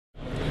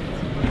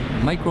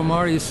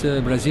Micromar is a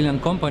Brazilian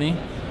company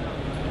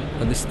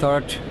that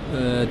started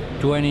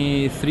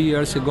 23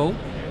 years ago,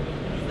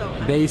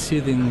 based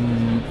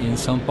in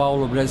São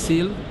Paulo,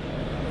 Brazil,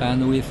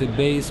 and with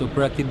a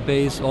operative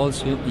base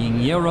also in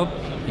Europe,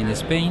 in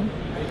Spain,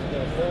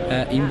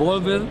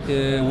 involved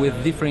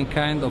with different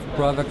kind of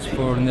products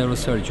for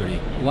neurosurgery.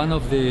 One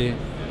of the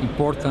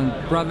important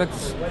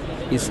products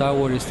is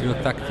our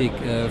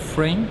stereotactic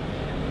frame,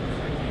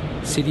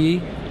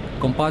 CD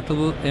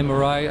compatible,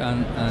 MRI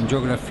and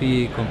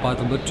angiography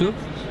compatible too.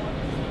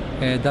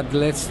 That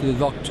lets the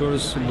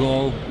doctors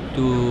go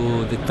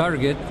to the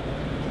target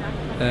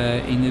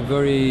in a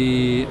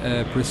very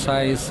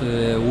precise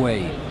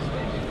way.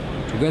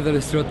 Together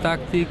with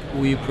stereotactic,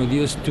 we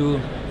produce two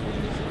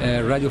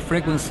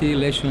radiofrequency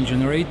lesion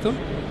generator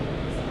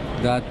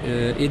that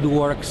it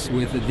works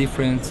with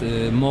different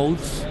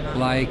modes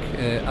like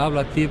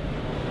ablative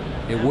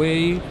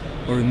way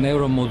or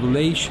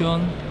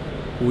neuromodulation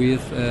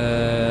with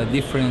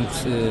different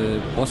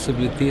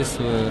possibilities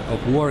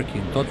of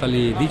working,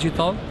 totally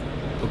digital.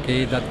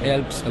 Okay, that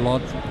helps a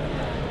lot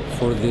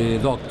for the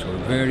doctor.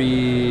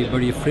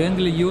 Very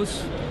friendly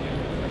use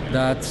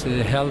that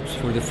helps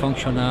for the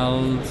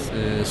functional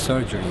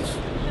surgeries.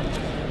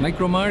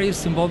 Micromar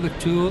is involved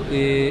too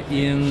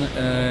in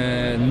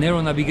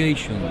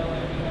Neuronavigation.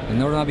 The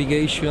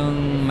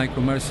Neuronavigation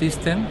Micromar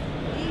system,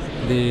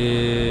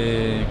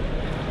 the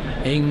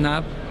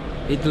Aimnav,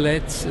 it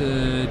lets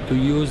to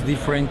use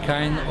different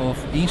kind of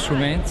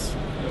instruments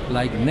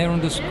like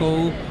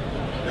neuroscope,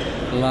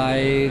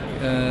 like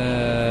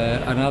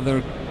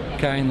another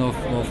kind of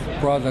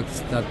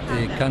products that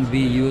can be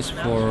used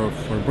for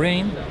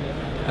brain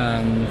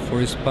and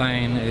for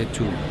spine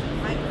too.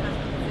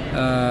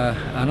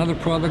 Another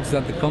product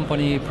that the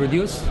company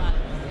produces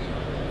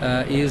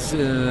is,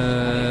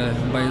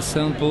 by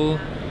example,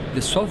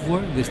 the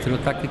software, the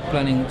stereotactic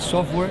planning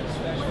software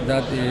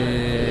that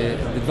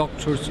the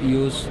doctors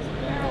use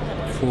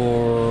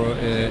for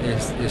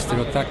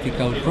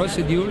stereotactical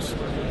procedures,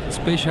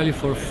 especially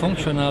for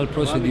functional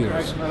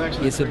procedures.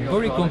 It's a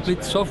very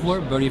complete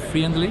software, very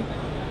friendly,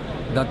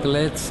 that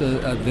lets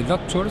the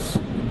doctors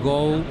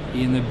go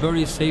in a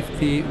very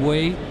safety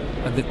way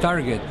at the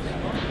target.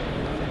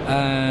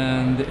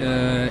 And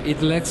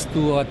it lets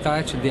to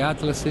attach the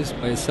atlases,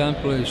 by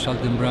example,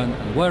 Schaltenbrand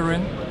and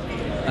Warren,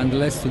 and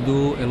lets to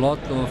do a lot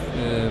of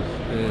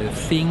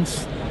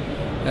things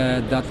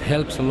that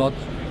helps a lot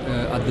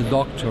at the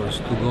doctors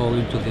to go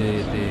into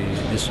the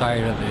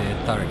desired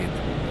target.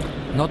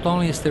 Not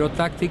only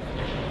stereotactic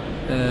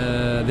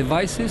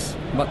devices,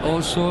 but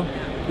also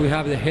we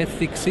have the head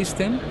fix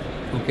system,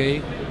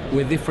 okay,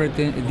 with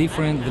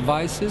different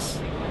devices,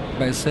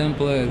 by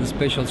example, the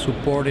special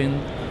supporting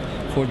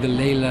for the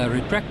Leila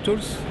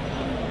retractors,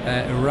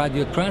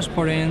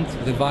 radiotransparent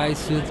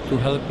devices to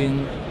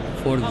helping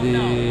for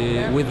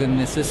with the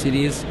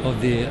necessities of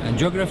the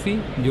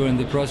angiography during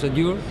the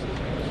procedure.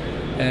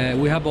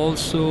 We have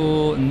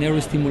also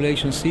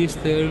neurostimulation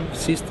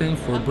system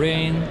for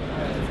brain,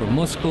 for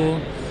muscle,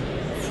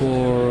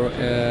 for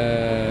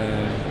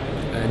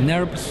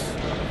nerves,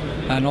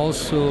 and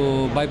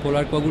also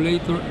bipolar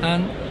coagulator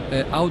and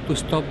auto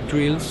stop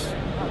drills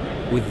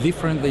with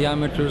different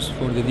diameters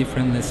for the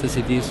different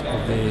necessities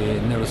of the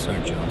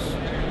neurosurgeons.